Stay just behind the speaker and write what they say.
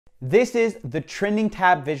This is the trending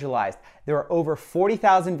tab visualized. There are over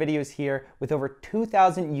 40,000 videos here with over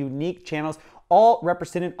 2,000 unique channels, all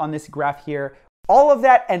represented on this graph here. All of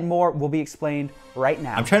that and more will be explained right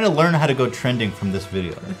now. I'm trying to learn how to go trending from this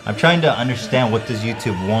video. I'm trying to understand what does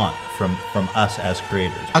YouTube want from us as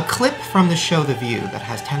creators. A clip from the show The View that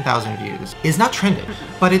has 10,000 views is not trending,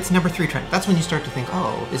 but it's number 3 trend. That's when you start to think,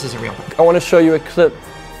 oh, this isn't real. I want to show you a clip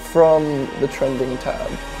from the trending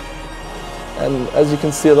tab. And as you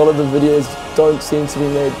can see, a lot of the videos don't seem to be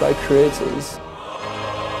made by creators.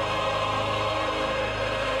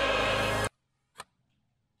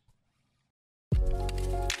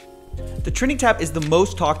 The trending tab is the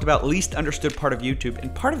most talked about, least understood part of YouTube,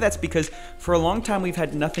 and part of that's because for a long time we've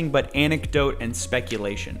had nothing but anecdote and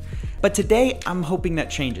speculation. But today I'm hoping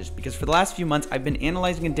that changes, because for the last few months I've been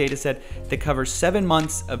analyzing a data set that covers 7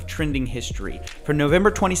 months of trending history, from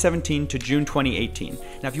November 2017 to June 2018.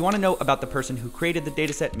 Now if you want to know about the person who created the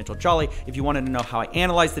data set, Mitchell Jolly, if you wanted to know how I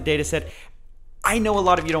analyzed the data set, I know a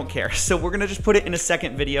lot of you don't care, so we're gonna just put it in a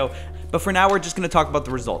second video, but for now we're just gonna talk about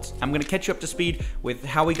the results. I'm gonna catch you up to speed with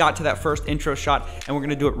how we got to that first intro shot, and we're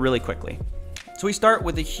gonna do it really quickly. So we start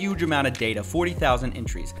with a huge amount of data, 40,000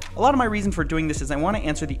 entries. A lot of my reason for doing this is I want to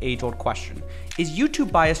answer the age-old question. Is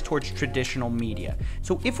YouTube biased towards traditional media?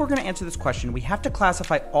 So if we're going to answer this question, we have to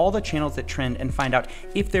classify all the channels that trend and find out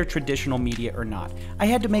if they're traditional media or not. I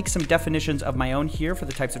had to make some definitions of my own here for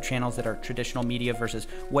the types of channels that are traditional media versus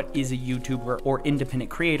what is a YouTuber or independent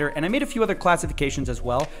creator, and I made a few other classifications as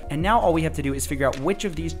well, and now all we have to do is figure out which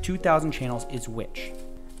of these 2,000 channels is which.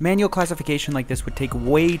 Manual classification like this would take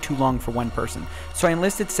way too long for one person, so I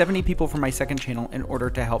enlisted 70 people from my second channel in order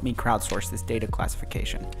to help me crowdsource this data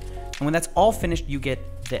classification. And when that's all finished, you get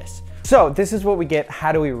this. So this is what we get.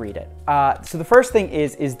 How do we read it? So the first thing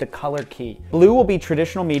is the color key. Blue will be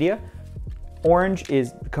traditional media, orange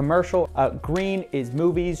is commercial, green is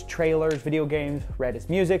movies, trailers, video games, red is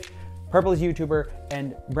music, purple is YouTuber,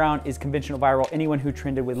 and brown is conventional viral, anyone who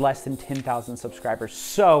trended with less than 10,000 subscribers.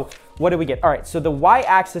 So what do we get? All right, so the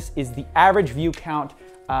y-axis is the average view count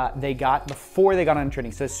they got before they got on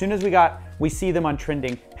trending. So as soon as we see them on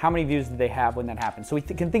trending, how many views did they have when that happened? So we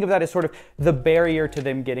can think of that as sort of the barrier to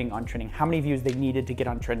them getting on trending, how many views they needed to get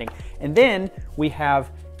on trending. And then we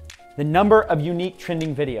have the number of unique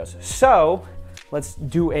trending videos. So let's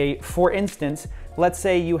do for instance, let's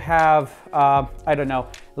say you have, I don't know,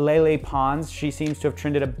 Lele Pons. She seems to have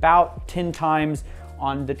trended about 10 times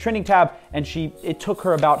on the trending tab, and it took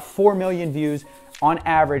her about 4 million views on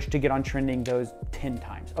average to get on trending those 10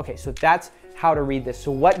 times. Okay, so that's how to read this.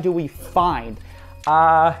 So what do we find?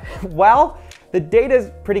 Well, the data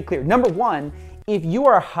is pretty clear. Number one, if you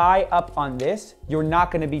are high up on this, you're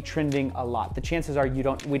not going to be trending a lot. The chances are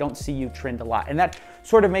we don't see you trend a lot. And that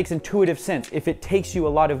sort of makes intuitive sense. If it takes you a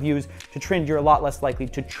lot of views to trend, you're a lot less likely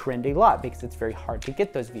to trend a lot because it's very hard to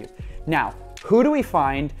get those views. Now, who do we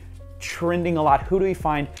find trending a lot? Who do we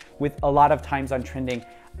find with a lot of times on trending?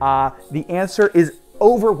 The answer is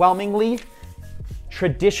overwhelmingly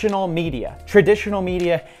traditional media. Traditional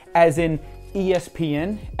media as in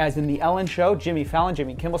ESPN, as in The Ellen Show, Jimmy Fallon,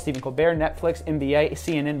 Jimmy Kimmel, Stephen Colbert, Netflix, NBA,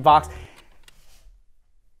 CNN, Vox,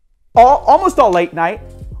 almost all late night,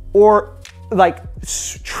 or like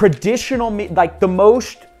traditional, like the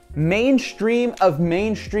most mainstream of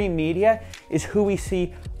mainstream media is who we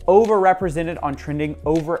see overrepresented on trending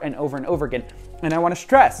over and over and over again. And I want to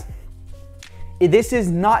stress, this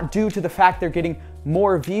is not due to the fact they're getting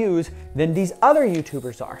more views than these other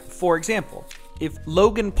YouTubers are. For example, if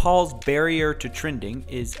Logan Paul's barrier to trending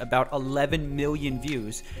is about 11 million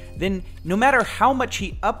views, then no matter how much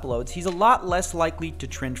he uploads, he's a lot less likely to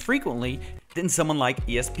trend frequently than someone like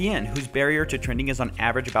ESPN, whose barrier to trending is on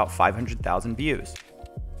average about 500,000 views.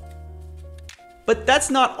 But that's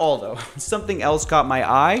not all though. Something else caught my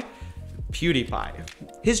eye, PewDiePie.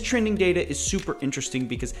 His trending data is super interesting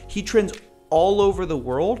because he trends all over the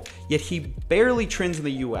world, yet he barely trends in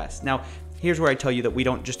the US. Now, here's where I tell you that we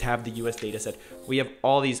don't just have the US dataset, we have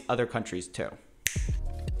all these other countries too.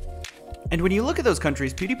 And when you look at those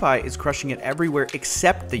countries, PewDiePie is crushing it everywhere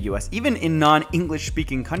except the US, even in non-English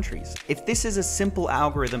speaking countries. If this is a simple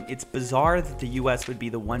algorithm, it's bizarre that the US would be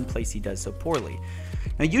the one place he does so poorly.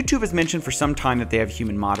 Now, YouTube has mentioned for some time that they have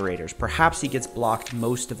human moderators. Perhaps he gets blocked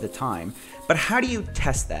most of the time, But how do you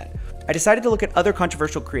test that? I decided to look at other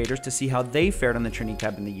controversial creators to see how they fared on the trending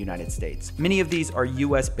tab in the United States. Many of these are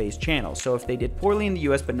US-based channels, so if they did poorly in the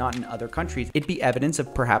US but not in other countries, it'd be evidence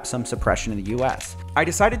of perhaps some suppression in the US. I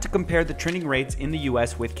decided to compare the trending rates in the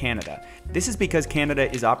US with Canada. This is because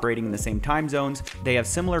Canada is operating in the same time zones, they have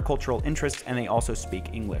similar cultural interests, and they also speak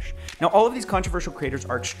English. Now, all of these controversial creators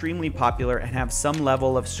are extremely popular and have some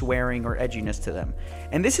level of swearing or edginess to them.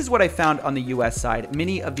 And this is what I found on the US side.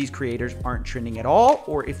 Many of these creators aren't trending at all,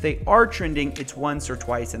 or if they are trending, it's once or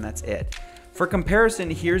twice and that's it. For comparison,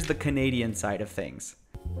 here's the Canadian side of things.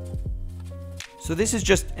 So this is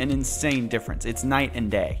just an insane difference. It's night and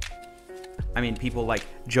day. I mean, people like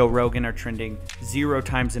Joe Rogan are trending 0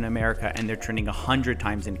 times in America and they're trending 100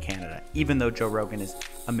 times in Canada, even though Joe Rogan is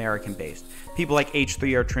American-based. People like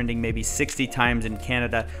H3 are trending maybe 60 times in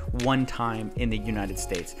Canada, 1 time in the United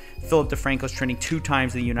States. Philip DeFranco's trending 2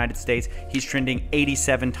 times in the United States. He's trending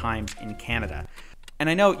 87 times in Canada. And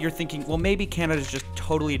I know you're thinking, well, maybe Canada's just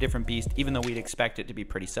totally a different beast, even though we'd expect it to be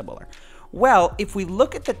pretty similar. Well, if we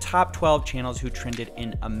look at the top 12 channels who trended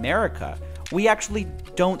in America, we actually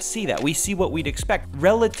don't see that. We see what we'd expect,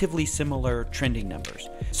 relatively similar trending numbers.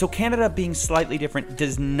 So Canada being slightly different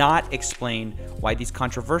does not explain why these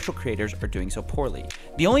controversial creators are doing so poorly.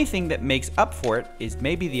 The only thing that makes up for it is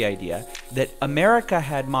maybe the idea that America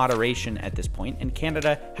had moderation at this point and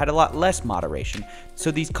Canada had a lot less moderation.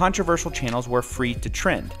 So these controversial channels were free to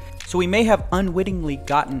trend. So we may have unwittingly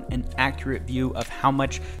gotten an accurate view of how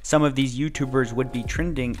much some of these YouTubers would be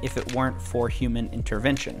trending if it weren't for human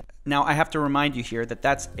intervention. Now, I have to remind you here that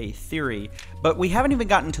that's a theory, but we haven't even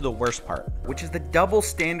gotten to the worst part, which is the double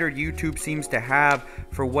standard YouTube seems to have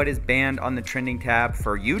for what is banned on the trending tab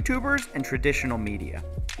for YouTubers and traditional media.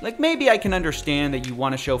 Like, maybe I can understand that you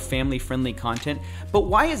want to show family-friendly content, but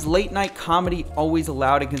why is late night comedy always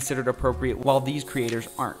allowed and considered appropriate while these creators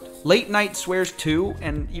aren't? Late night swears too,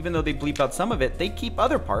 and even though they bleep out some of it, they keep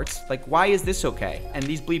other parts. Like, why is this okay? And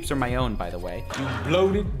these bleeps are my own, by the way. You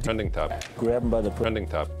bloated. Trending tab. Grab him by the Trending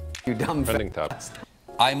tab. You dumb Trending tab.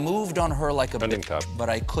 I moved on her like a Trending bitch, tab. but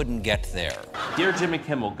I couldn't get there. Dear Jimmy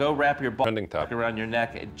Kimmel, go wrap your ball Trending tab. around your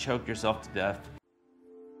neck and choke yourself to death.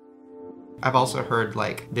 I've also heard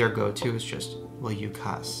like their go-to is just, will you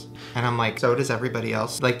cuss? And I'm like, so does everybody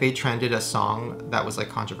else. Like they trended a song that was like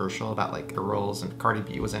controversial about like girls and Cardi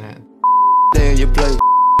B was in it. There you play,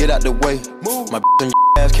 get out the way, move my and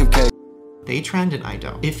ass Kim K. They trend and I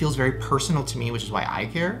don't. It feels very personal to me, which is why I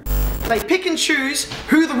care. They pick and choose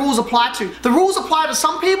who the rules apply to. The rules apply to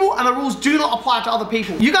some people and the rules do not apply to other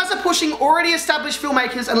people. You guys are pushing already established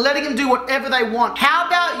filmmakers and letting them do whatever they want. How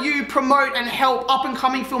about you promote and help up and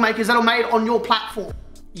coming filmmakers that are made on your platform?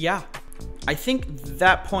 Yeah, I think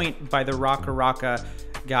that point by the Raka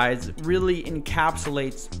guys really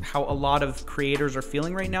encapsulates how a lot of creators are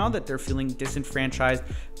feeling right now, that they're feeling disenfranchised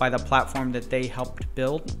by the platform that they helped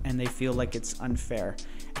build and they feel like it's unfair.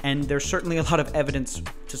 And there's certainly a lot of evidence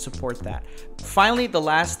to support that. Finally, the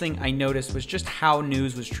last thing I noticed was just how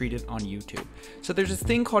news was treated on YouTube. So there's this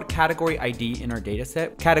thing called category ID in our data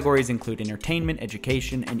set. Categories include entertainment,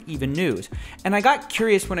 education, and even news. And I got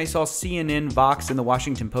curious when I saw CNN, Vox, and the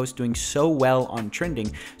Washington Post doing so well on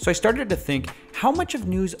trending. So I started to think, how much of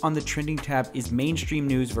news on the trending tab is mainstream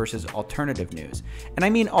news versus alternative news? And I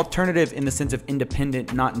mean alternative in the sense of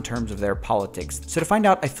independent, not in terms of their politics. So to find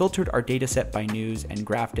out, I filtered our data set by news and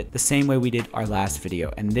graphed it the same way we did our last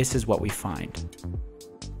video, and this is what we find.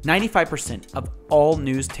 95% of all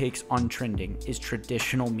news takes on trending is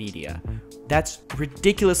traditional media. That's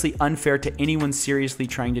ridiculously unfair to anyone seriously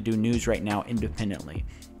trying to do news right now independently.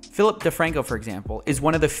 Philip DeFranco, for example, is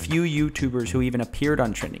one of the few YouTubers who even appeared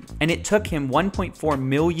on trending, and it took him 1.4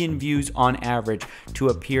 million views on average to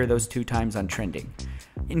appear those 2 times on trending.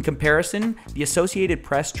 In comparison, the Associated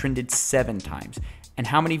Press trended 7 times, and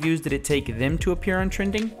how many views did it take them to appear on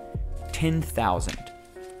trending? 10,000.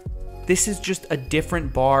 This is just a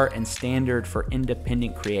different bar and standard for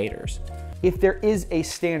independent creators. If there is a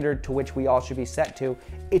standard to which we all should be set to,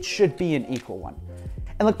 it should be an equal one.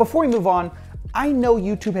 And look, before we move on, I know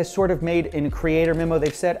YouTube has sort of made in creator memo,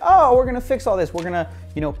 they've said, oh, we're gonna fix all this. We're gonna,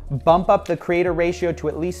 bump up the creator ratio to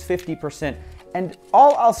at least 50%. And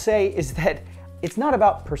all I'll say is that it's not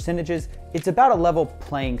about percentages, it's about a level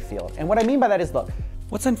playing field. And what I mean by that is, look,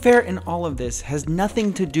 what's unfair in all of this has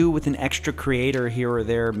nothing to do with an extra creator here or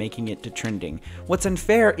there making it to trending. What's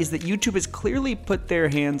unfair is that YouTube has clearly put their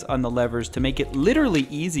hands on the levers to make it literally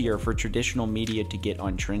easier for traditional media to get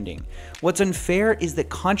on trending. What's unfair is that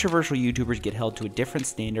controversial YouTubers get held to a different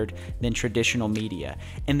standard than traditional media,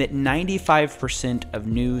 and that 95% of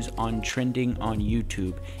news on trending on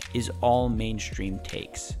YouTube is all mainstream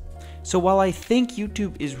takes. So while I think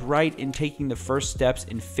YouTube is right in taking the first steps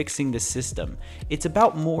in fixing the system, it's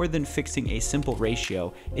about more than fixing a simple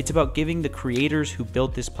ratio. It's about giving the creators who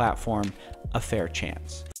built this platform a fair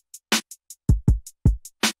chance.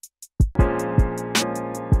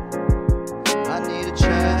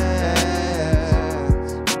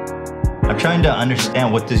 I'm trying to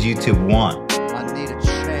understand, what does YouTube want? I need a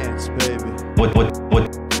chance, baby. What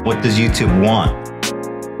does YouTube want?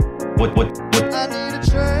 What I need a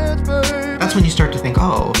chance, baby. That's when you start to think,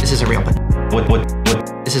 oh, this is a real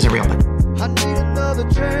button. This is a real button. I need another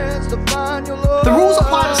chance to find your love. The rules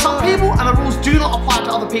apply to some people and the rules do not apply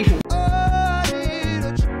to other people.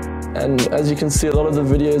 And as you can see, a lot of the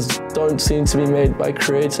videos don't seem to be made by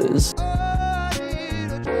creators.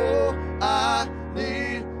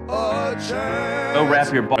 Go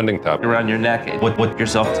wrap your trending tab around your neck and put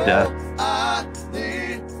yourself to death.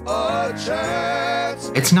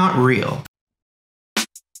 It's not real.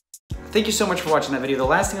 Thank you so much for watching that video. The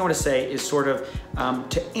last thing I want to say is sort of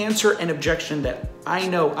to answer an objection that I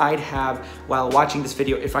know I'd have while watching this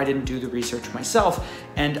video if I didn't do the research myself.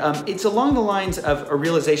 And it's along the lines of a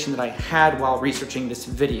realization that I had while researching this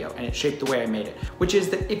video, and it shaped the way I made it, which is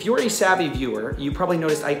that if you're a savvy viewer, you probably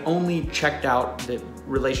noticed I only checked out the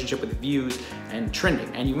relationship with views and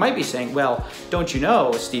trending. And you might be saying, well, don't you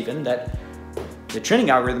know, Stephen, that the trending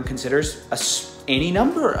algorithm considers any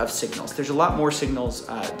number of signals. There's a lot more signals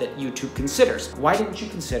that YouTube considers. Why didn't you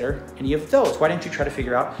consider any of those? Why didn't you try to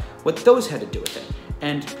figure out what those had to do with it?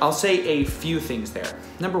 And I'll say a few things there.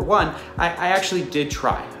 Number one, I actually did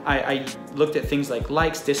try. I looked at things like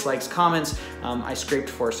likes, dislikes, comments. I scraped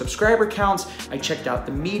for subscriber counts. I checked out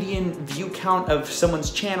the median view count of someone's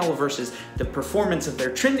channel versus the performance of their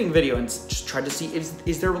trending video and just tried to see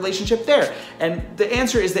is there a relationship there? And the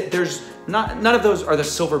answer is that there's none of those are the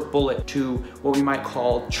silver bullet to what we might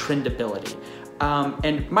call trendability.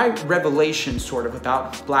 And my revelation sort of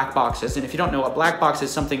about black boxes, and if you don't know, a black box is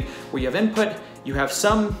something where you have input, you have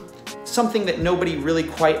something that nobody really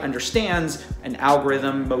quite understands, an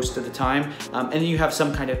algorithm most of the time, and then you have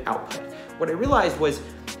some kind of output. What I realized was,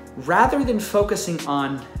 rather than focusing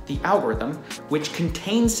on the algorithm, which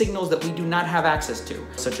contains signals that we do not have access to,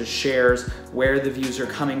 such as shares, where the views are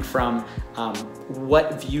coming from,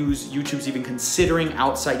 what views YouTube's even considering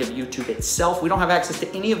outside of YouTube itself. We don't have access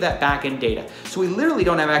to any of that back-end data. So we literally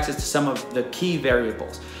don't have access to some of the key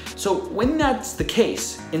variables. So when that's the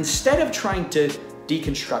case, instead of trying to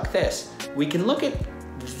deconstruct this, we can look at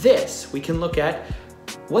this. We can look at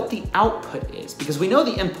what the output is, because we know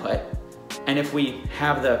the input, and if we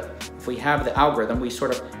have the algorithm, we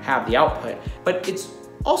sort of have the output. But it's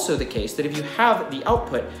also the case that if you have the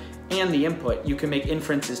output and the input, you can make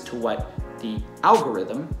inferences to what the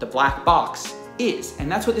algorithm, the black box, is.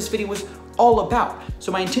 And that's what this video was all about.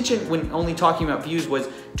 So my intention when only talking about views was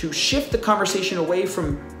to shift the conversation away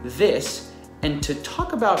from this and to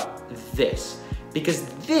talk about this. Because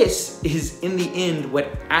this is, in the end, what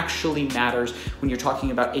actually matters when you're talking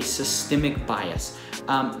about a systemic bias.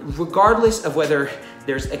 Regardless of whether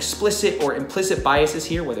there's explicit or implicit biases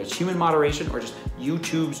here, whether it's human moderation or just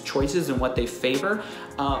YouTube's choices and what they favor,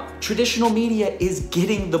 traditional media is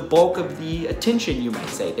getting the bulk of the attention, you might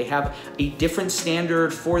say. They have a different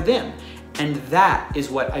standard for them. And that is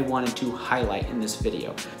what I wanted to highlight in this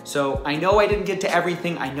video. So I know I didn't get to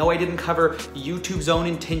everything. I know I didn't cover YouTube's own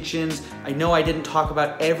intentions. I know I didn't talk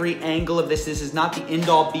about every angle of this. This is not the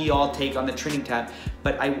end-all be-all take on the trending tab,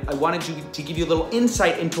 but I wanted to give you a little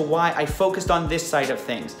insight into why I focused on this side of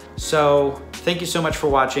things. So thank you so much for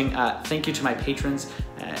watching. Thank you to my patrons,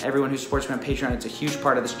 everyone who supports me on Patreon. It's a huge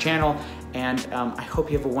part of this channel, and I hope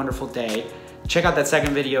you have a wonderful day. Check out that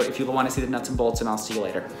second video if you want to see the nuts and bolts, and I'll see you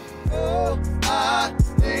later. Oh, I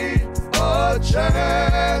need a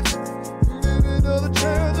chance. Give me another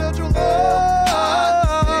chance at your love.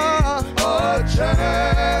 I need a chance.